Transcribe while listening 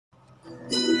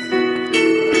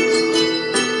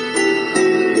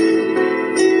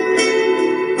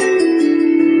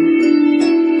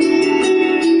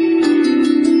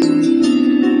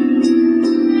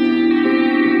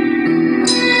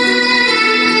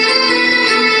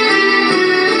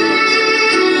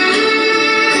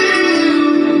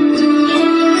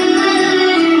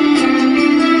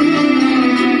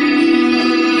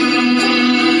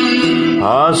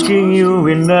asking you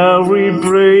in every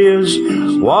prayers,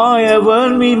 why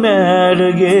haven't we met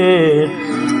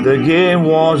again? The game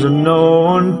wasn't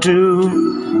known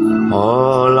to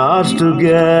all us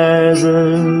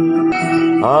together.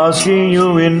 Asking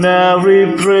you in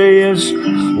every prayers,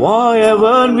 why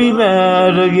haven't we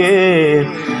met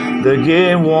again? The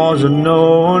game wasn't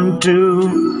known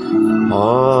to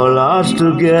all us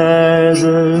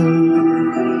together.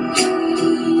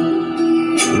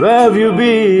 Where have you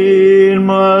been,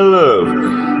 my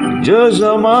love? Just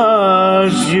how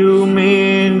much you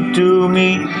mean to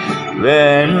me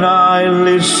when I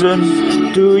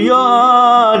listen to your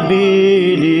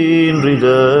heartbeat in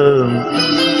rhythm.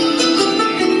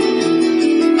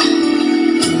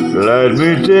 Let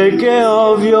me take care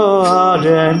of your heart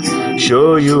and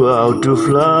show you how to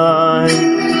fly.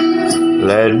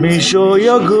 Let me show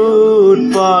your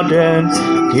good part and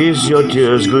kiss your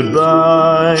tears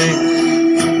goodbye.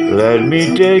 Let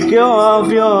me take care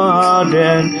of your heart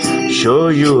and show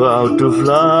you how to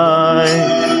fly.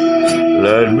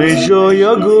 Let me show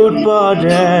your good part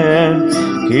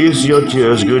and kiss your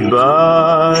tears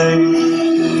goodbye.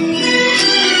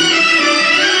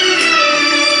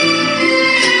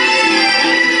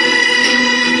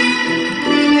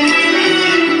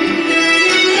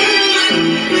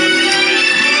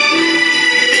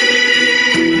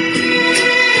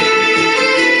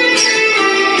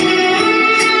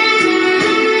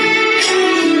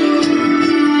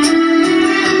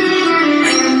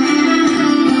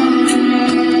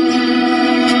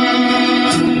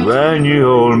 When you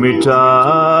hold me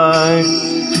tight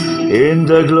in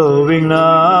the glowing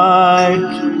night,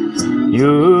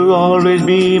 you'll always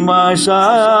be my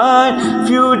side,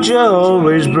 future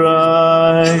always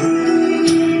bright.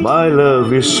 My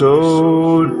love is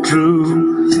so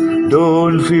true,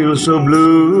 don't feel so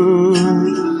blue.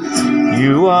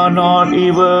 You are not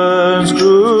even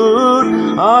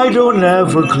screwed, I don't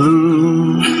have a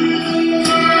clue.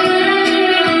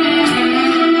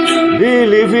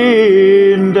 Believe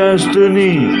in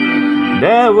destiny,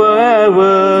 never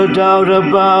ever doubt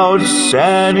about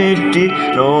sanity,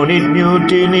 no need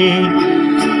mutiny,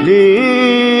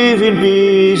 live in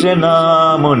peace and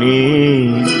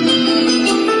harmony.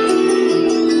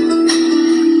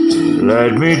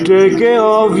 Let me take care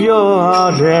of your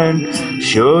heart and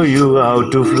show you how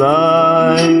to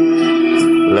fly.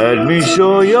 Let me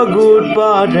show your good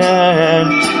part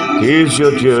and kiss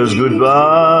your tears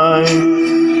goodbye.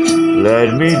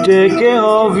 Let me take care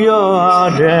of your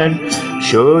heart and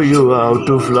show you how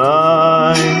to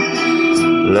fly.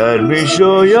 Let me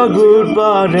show your good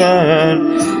part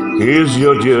and kiss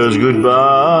your tears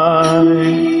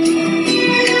goodbye.